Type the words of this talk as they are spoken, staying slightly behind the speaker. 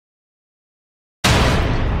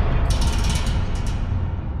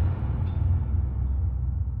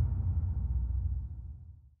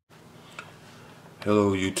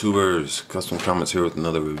Hello YouTubers, Custom Comments here with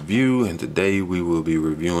another review, and today we will be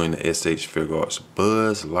reviewing the SH FIGUARTS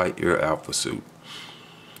Buzz Lightyear Alpha Suit.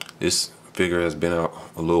 This figure has been out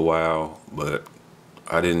a little while, but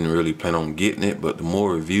I didn't really plan on getting it, but the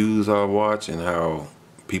more reviews I watch and how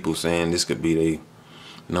people saying this could be the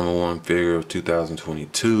 #1 figure of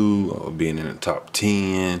 2022 or being in the top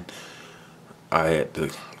 10, I had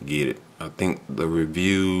to get it. I think the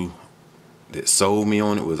review that sold me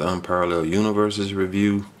on it was Unparalleled Universe's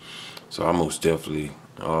review, so I most definitely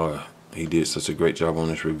he did such a great job on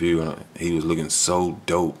this review, and he was looking so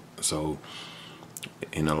dope. So,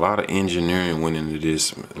 and a lot of engineering went into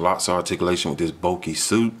this, lots of articulation with this bulky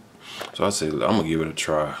suit. So I said I'm gonna give it a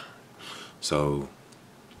try. So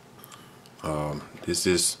this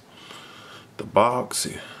is the box.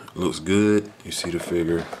 It looks good. You see the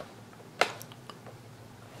figure.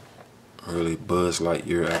 Really Buzz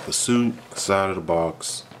Lightyear Alpha Suit, side of the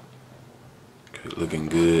box. Okay, looking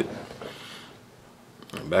good.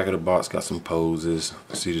 Back of the box got some poses.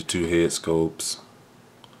 See the 2 head scopes.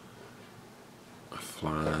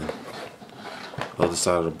 Flying. Other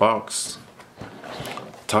side of the box.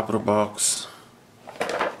 Top of the box.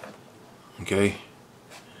 Okay.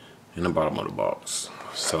 And the bottom of the box.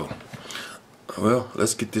 So, well,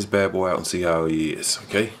 let's get this bad boy out and see how he is.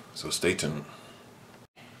 Okay, so stay tuned.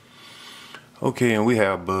 Okay, and we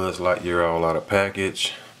have Buzz Lightyear all out of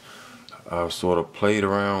package. I've sort of played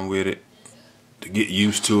around with it to get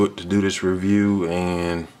used to it to do this review,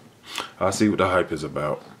 and I'll see what the hype is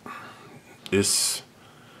about. This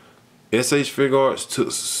SH FIGUARTS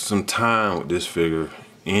took some time with this figure.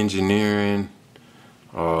 Engineering,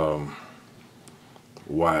 wow.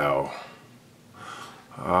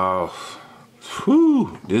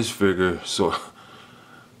 Whew, this figure so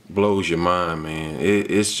blows your mind, man.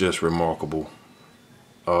 It's just remarkable.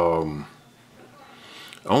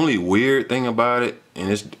 Only weird thing about it, and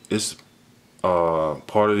it's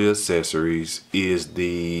part of the accessories, is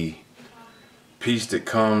the piece that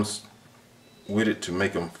comes with it to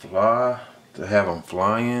make them fly, to have them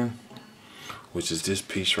flying, which is this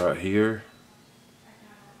piece right here.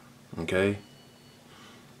 Okay,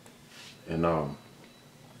 and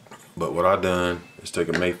but what I done is take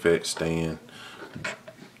a Mayfix stand,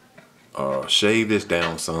 shave this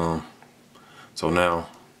down some, so now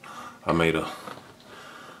I made a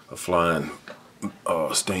flying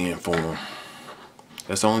stand for him.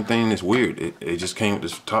 That's the only thing that's weird. It just came with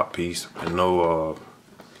this top piece and no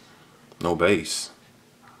base,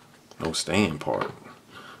 no stand part.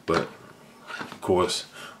 But of course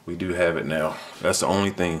we do have it now. That's the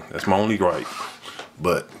only thing. That's my only gripe.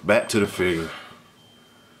 But back to the figure.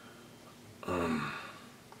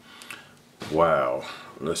 Wow.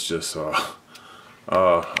 Let's just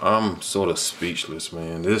I'm sort of speechless,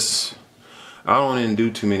 man. I don't even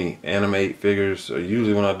do too many animate figures.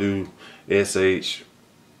 Usually when I do SH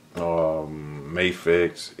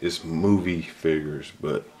Mayfix, it's movie figures,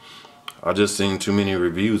 but I just seen too many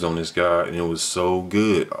reviews on this guy and it was so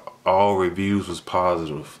good. All reviews was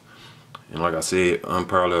positive, and like I said,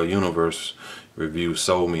 Unparalleled Universe review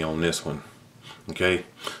sold me on this one. Okay,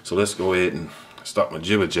 so let's go ahead and stop my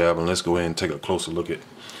jibber jab and let's go ahead and take a closer look at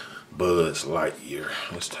Buzz Lightyear.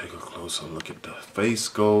 Let's take a closer look at the face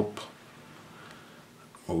sculpt,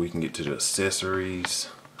 or we can get to the accessories.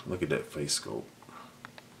 Look at that face sculpt.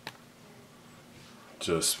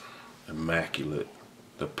 Just immaculate.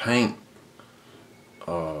 The paint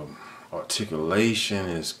articulation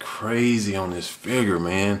is crazy on this figure,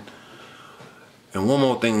 man. And one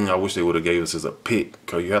more thing I wish they would have gave us is a pick,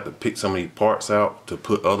 because you have to pick some of these parts out to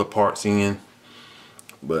put other parts in.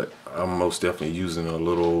 But I'm most definitely using a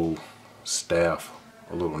little staff,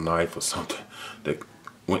 a little knife or something that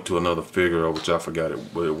went to another figure, which I forgot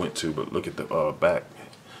where it went to. But look at the back,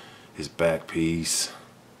 his back piece.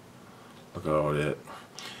 Look at all that.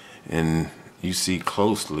 And you see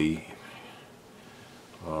closely,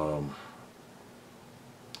 it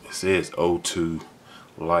says O2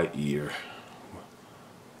 Lightyear.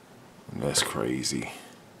 That's crazy.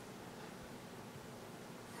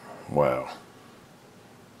 Wow.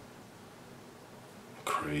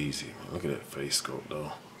 Crazy. Look at that face sculpt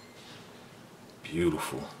though.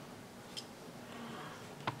 Beautiful.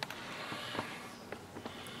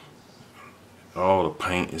 All the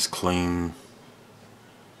paint is clean.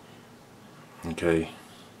 Okay.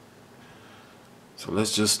 So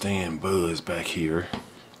let's just stand Buzz back here.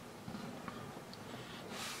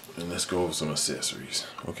 And let's go over some accessories.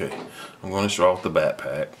 Okay, I'm going to show off the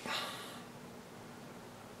backpack.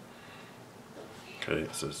 Okay,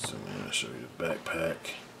 so I'm going to show you the backpack.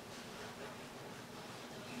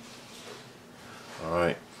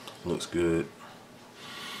 Alright, looks good.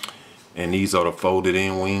 And these are the folded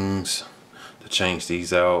in wings. To change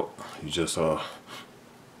these out, you just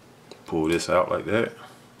pull this out like that.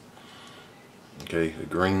 Okay, the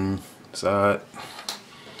green side,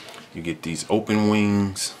 you get these open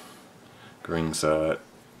wings. Green side,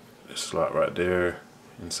 this slot right there,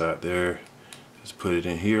 inside there. Just put it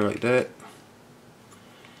in here like that.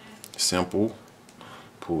 Simple.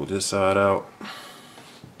 Pull this side out.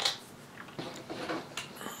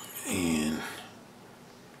 And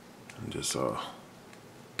just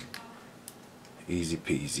easy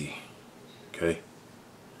peasy. Okay.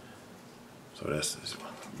 So that's this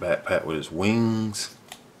backpack with its wings.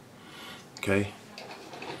 Okay.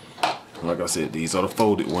 Like I said, these are the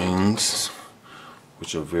folded wings,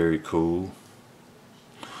 which are very cool.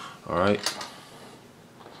 Alright.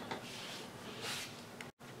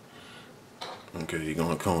 Okay, you're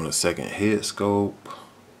gonna come with a second head scope.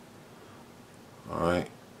 Alright.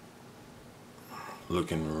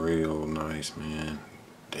 Looking real nice, man.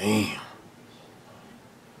 Damn.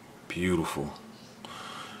 Beautiful.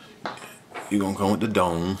 You're gonna come with the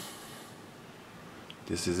dome.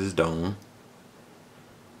 This is his dome.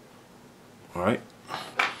 Alright.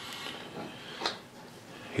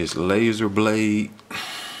 His laser blade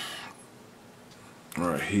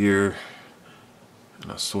right here.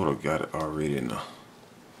 And I sort of got it already in the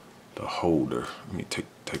holder. Let me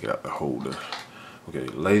take it out the holder. Okay,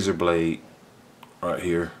 laser blade right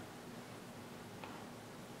here.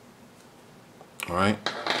 Alright.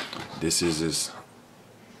 This is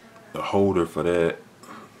the holder for that.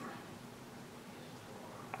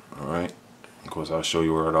 Alright. Of course, I'll show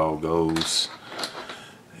you where it all goes.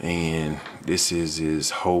 And this is his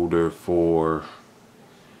holder for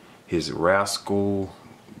his Rascal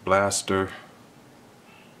blaster,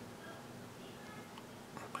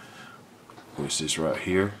 which is right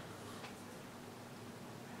here.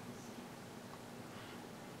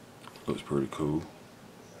 Looks pretty cool.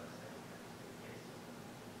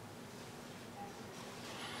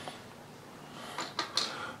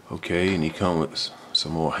 Okay, and he come with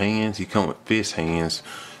some more hands. He come with fist hands.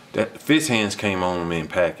 That fist hands came on them in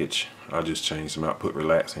package. I just changed them out, put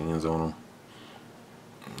relaxed hands on them.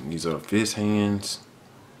 And these are the fist hands.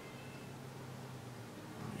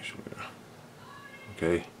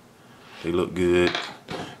 Okay, they look good.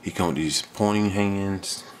 He come with these pointing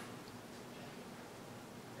hands.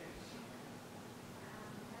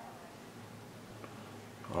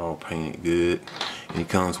 All painted good. And he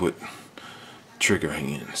comes with trigger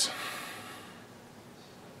hands.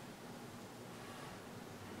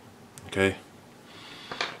 Okay,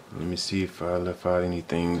 let me see if I left out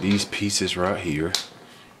anything. These pieces right here,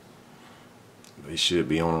 they should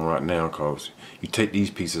be on them right now, cause you take these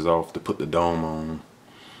pieces off to put the dome on.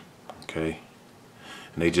 Okay,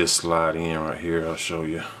 and they just slide in right here. I'll show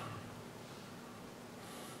you.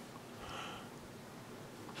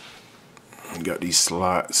 You got these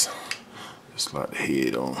slots. Just slide the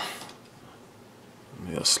head on.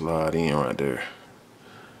 They'll slide in right there.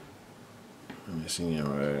 Let me see it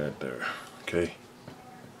right there. Okay.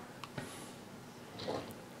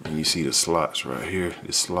 And you see the slots right here.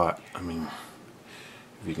 This slot, I mean,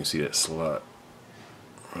 if you can see that slot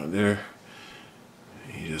right there,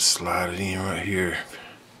 you just slide it in right here.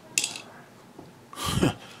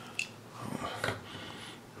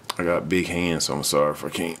 I got big hands, so I'm sorry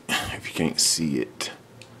if you can't see it.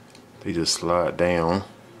 They just slide down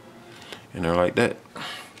and they're like that.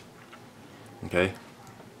 Okay.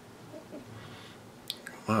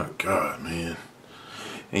 My God, man.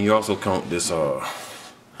 And you also come with this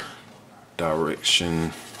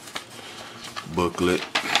direction booklet,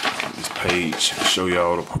 this page, show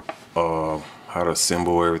y'all how to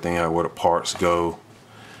assemble everything, where the parts go.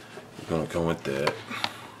 You're gonna come with that.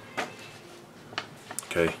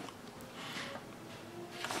 Okay.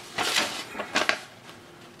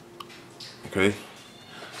 Okay.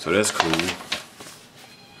 So that's cool.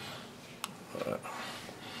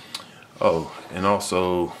 Oh, and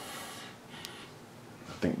also,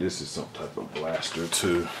 I think this is some type of blaster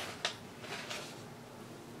too.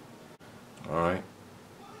 Alright.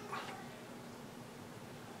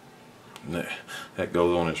 That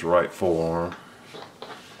goes on his right forearm.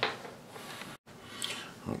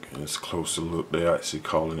 Okay, let's closer look. They're actually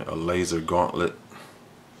calling it a laser gauntlet.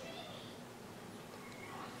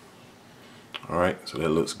 Alright, so that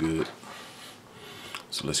looks good.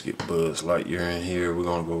 So let's get Buzz Lightyear in here. We're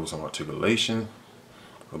gonna go with some articulation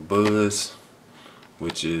of Buzz,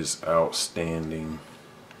 which is outstanding.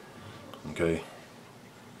 Okay.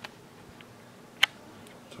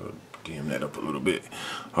 So dim that up a little bit.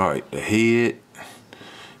 Alright, the head,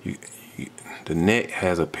 the neck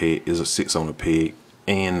has a peg, sits on a peg,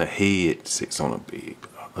 and the head sits on a peg.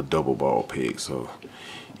 a double ball peg, so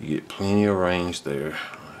you get plenty of range there.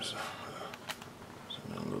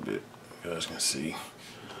 A little bit, you guys can see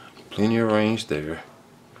plenty of range there.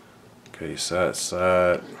 Okay, side to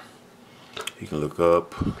side, you can look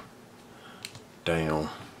up, down.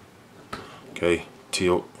 Okay,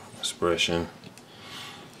 tilt, expression.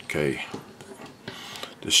 Okay,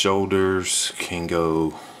 the shoulders can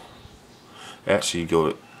go, actually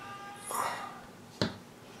go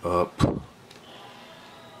up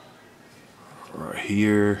right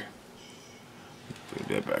here. Put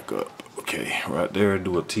that back up. Okay, right there,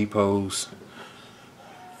 do a T-pose.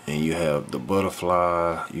 And you have the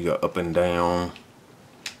butterfly, you got up and down.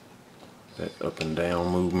 That up and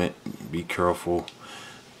down movement, be careful.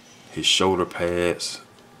 His shoulder pads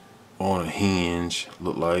on a hinge,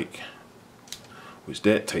 look like. Which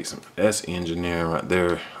that takes some, that's engineering right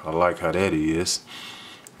there. I like how that is.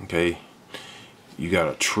 Okay, you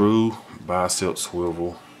got a true bicep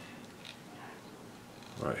swivel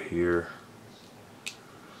right here.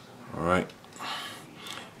 All right,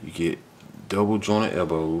 you get double jointed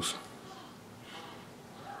elbows,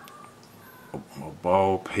 a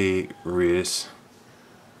ball peg wrist.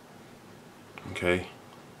 Okay,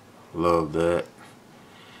 love that.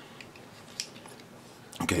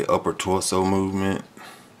 Okay, upper torso movement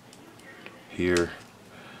here,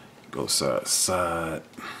 go side to side.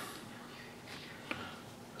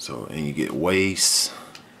 So, and you get waist.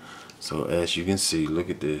 So as you can see, look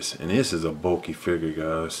at this, and this is a bulky figure,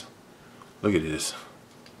 guys. Look at this,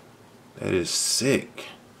 that is sick.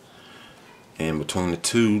 And between the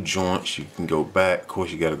two joints, you can go back. Of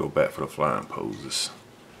course, you got to go back for the flying poses.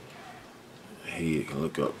 Here, you can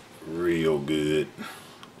look up real good.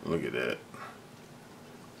 Look at that.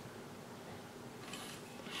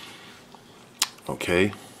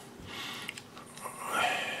 Okay,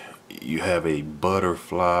 you have a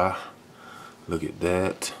butterfly. Look at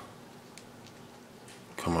that.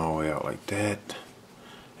 Come all the way out like that,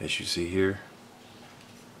 as you see here.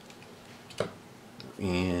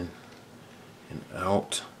 In and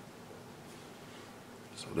out.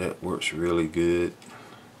 So that works really good.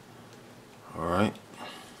 All right.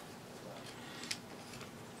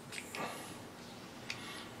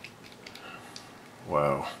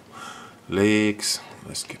 Wow. Legs.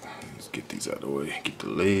 Let's get these out of the way. Get the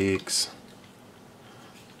legs.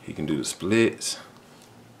 He can do the splits.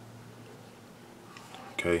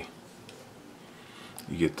 Okay.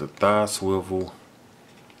 You get the thigh swivel.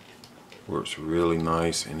 Works really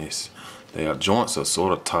nice, and their joints are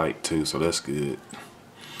sort of tight too, so that's good.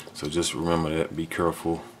 So just remember that. Be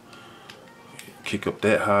careful. Kick up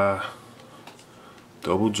that high.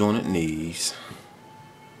 Double jointed knees.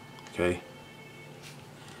 Okay.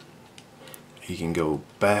 He can go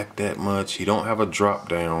back that much. He don't have a drop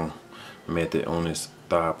down method on his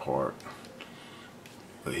thigh part,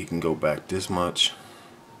 but he can go back this much,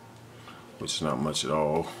 which is not much at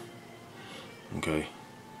all. Okay.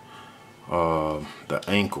 The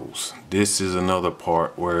ankles. This is another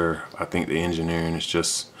part where I think the engineering is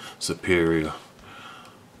just superior.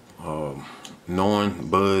 Knowing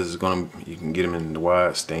Buzz is gonna, you can get him in the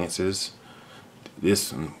wide stances.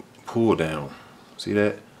 This one, pull down. See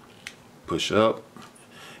that? Push up.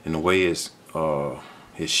 And the way his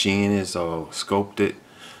shin is sculpted,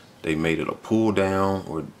 they made it a pull down,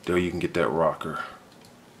 or there you can get that rocker.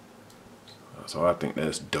 So I think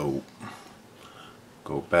that's dope.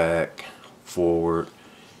 Go back, forward,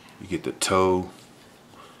 you get the toe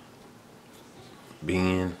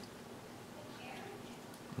bend.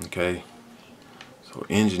 Okay, so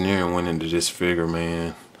engineering went into this figure,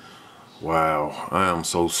 man. Wow, I am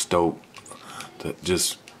so stoked to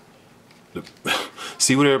just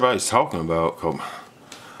see what everybody's talking about.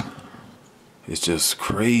 It's just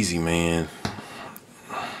crazy, man.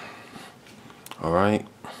 All right.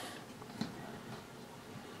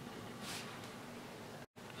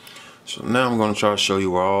 So now I'm going to try to show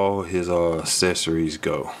you where all his accessories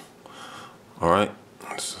go. Alright,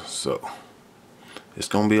 so it's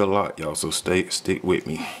going to be a lot, y'all, so stick with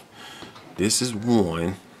me. This is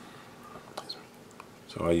one.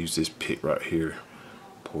 So I use this pick right here.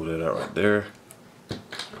 Pull that out right there.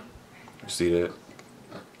 You see that?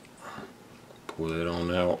 Pull that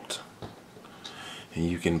on out. And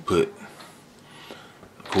you can put,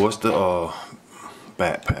 of course, the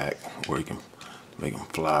backpack where you can make them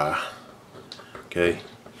fly. Okay,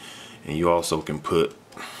 and you also can put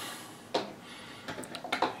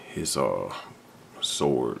his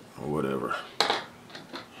sword or whatever.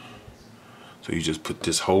 So you just put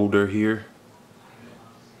this holder here,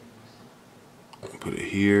 put it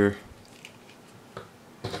here,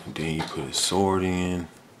 and then you put his sword in,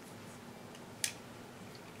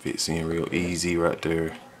 Fits in real easy right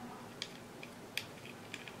there.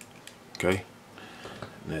 Okay,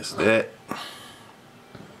 and that's that.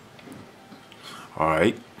 All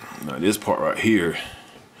right, now this part right here,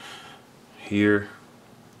 it's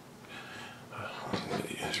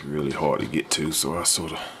really hard to get to, so I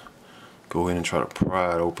sort of go in and try to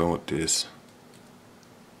pry it open with this.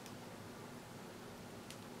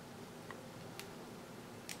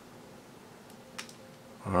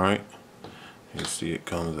 All right, you see it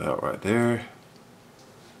comes out right there.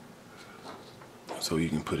 So you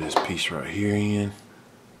can put this piece right here in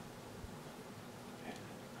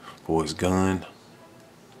for his gun.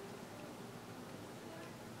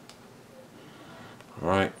 All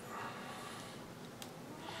right,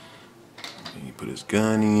 and you put his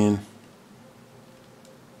gun in.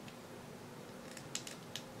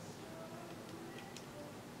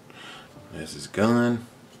 There's his gun.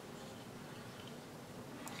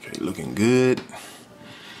 Okay, looking good.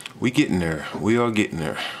 We getting there. We are getting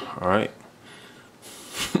there. All right.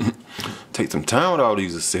 Take some time with all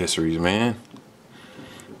these accessories, man.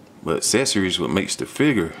 But accessories what makes the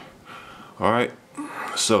figure. All right.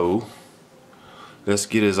 So let's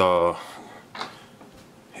get his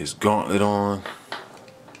gauntlet on.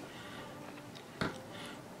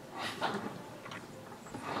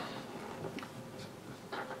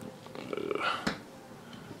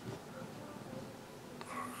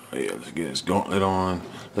 Yeah, let's get his gauntlet on.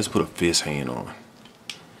 Let's put a fist hand on.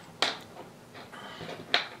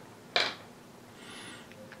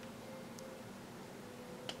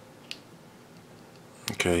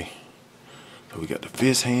 Okay, so we got the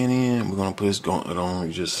fist hand in. We're gonna put his gauntlet on.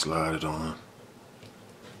 You just slide it on.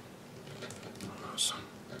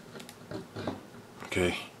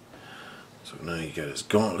 Okay, so now you got his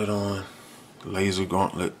gauntlet on, laser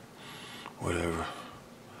gauntlet, whatever.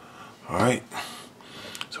 All right,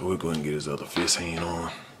 so we're going to get his other fist hand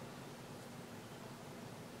on.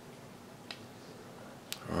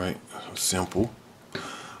 All right, so simple.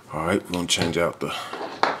 All right, we're gonna change out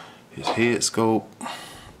his head scope.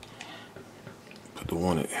 Put the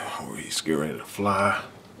one where he's getting ready to fly.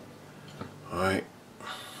 All right,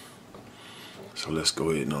 so let's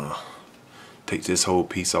go ahead and take this whole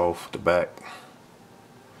piece off the back,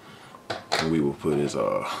 and we will put his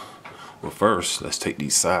well, first let's take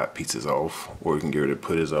these side pieces off, or we can get ready to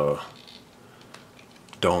put his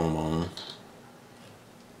dome on.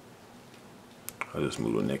 I'll just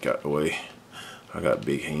move the neck out the way. I got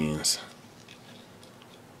big hands.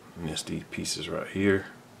 And it's these pieces right here.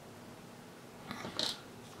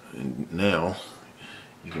 And now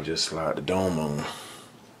you can just slide the dome on.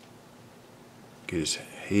 Get his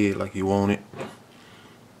head like you want it.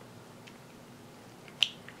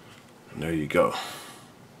 And there you go.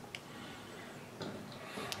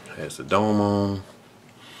 Has the dome on.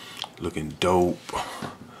 Looking dope.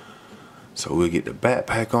 So we'll get the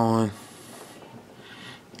backpack on.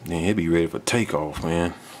 Then he'll be ready for takeoff,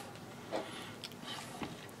 man.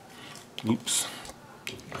 Oops.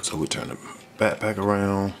 So we turn the backpack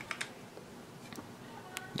around.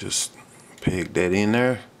 Just peg that in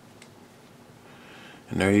there.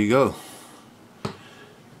 And there you go.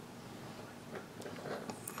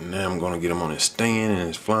 Now I'm gonna get him on his stand and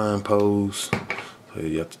his flying pose. So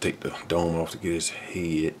you have to take the dome off to get his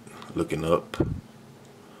head looking up.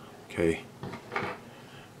 Okay.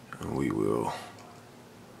 And we will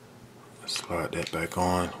slide that back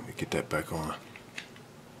on. Let me get that back on.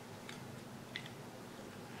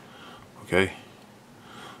 Okay.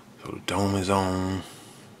 So the dome is on.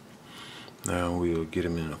 Now we'll get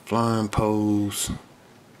him in a flying pose.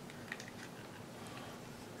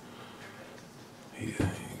 He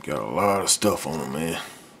got a lot of stuff on him, man.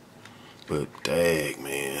 But dang,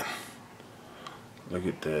 man. Look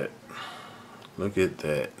at that. Look at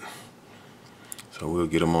that. So we'll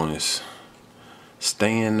get him on his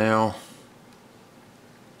stand now.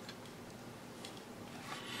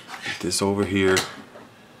 Get this over here.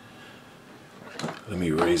 Let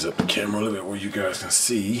me raise up the camera a little bit where you guys can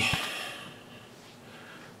see.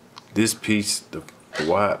 This piece, the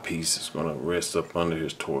wide piece, is gonna rest up under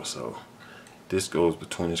his torso. This goes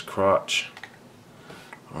between his crotch.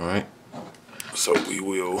 All right. So we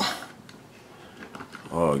will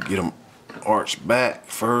get him arched back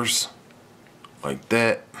first, like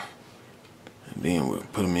that, and then we'll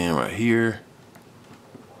put him in right here.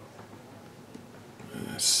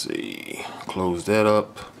 Let's see, close that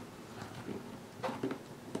up,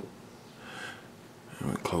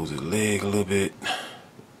 and we close his leg a little bit.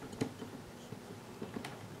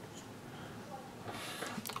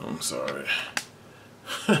 I'm sorry.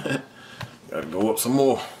 Gotta go up some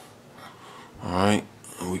more. Alright,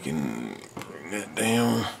 we can bring that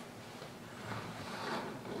down.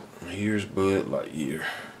 Here's Bud Lightyear.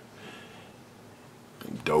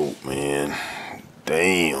 Dope, man.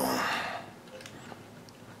 Damn.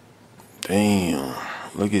 Damn.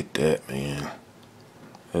 Look at that, man.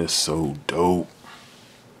 That's so dope.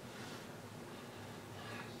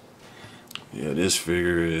 Yeah, this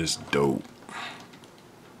figure is dope.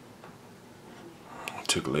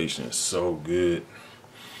 Articulation is so good.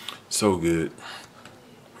 So good.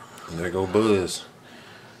 And there go Buzz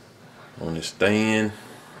on the stand.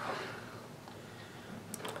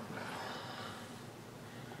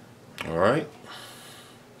 Alright.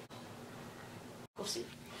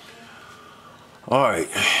 Alright,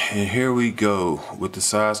 and here we go with the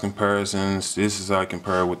size comparisons. This is how I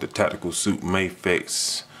compare with the Tactical Suit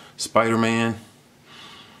Mayfix Spider-Man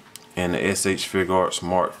and the SH FIGUARTS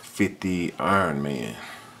Mark 50 Iron Man.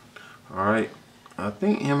 Alright, I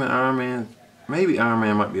think him and Iron Man, maybe Iron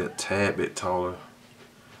Man might be a tad bit taller.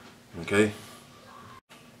 Okay.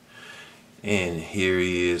 And here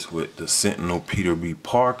he is with the Sentinel Peter B.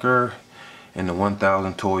 Parker and the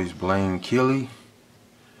 1000 Toys Blaine Kelly.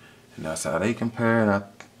 And that's how they compare. And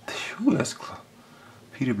that's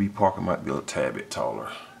Peter B. Parker might be a tad bit taller.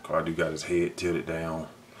 I do got his head tilted down.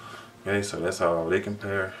 Okay, so that's how they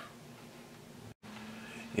compare.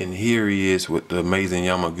 And here he is with the amazing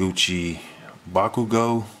Yamaguchi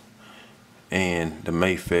Bakugo and the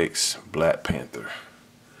Mayfix Black Panther.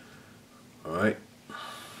 Alright.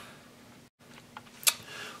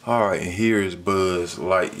 Alright, and here is Buzz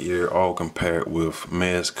Lightyear all compared with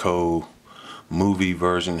Mezco movie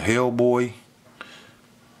version Hellboy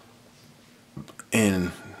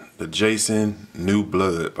and the Jason New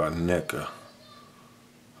Blood by NECA.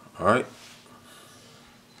 Alright.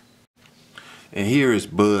 And here is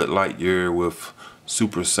Bud Lightyear with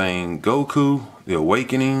Super Saiyan Goku, The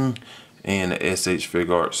Awakening, and the SH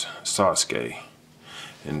FIGUARTS Sasuke.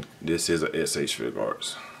 And this is a SH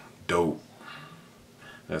FIGUARTS. Dope.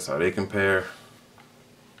 That's how they compare.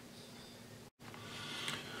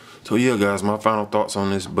 So yeah guys, my final thoughts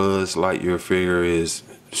on this Buzz Lightyear figure is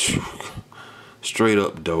straight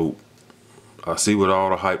up dope. I see what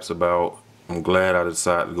all the hype's about. I'm glad I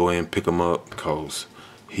decided to go ahead and pick him up because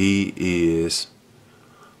he is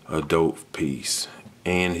a dope piece.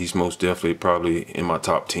 And he's most definitely probably in my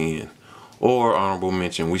top 10. Or honorable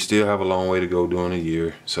mention. We still have a long way to go during the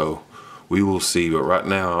year. So we will see. But right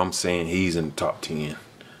now I'm saying he's in the top 10.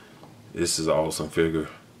 This is an awesome figure.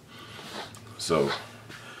 So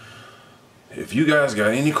if you guys got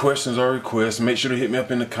any questions or requests, make sure to hit me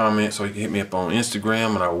up in the comments, or you can hit me up on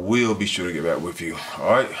Instagram, and I will be sure to get back with you.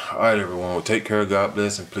 Alright everyone, well, take care, God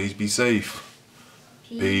bless, and please be safe.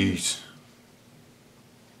 Peace.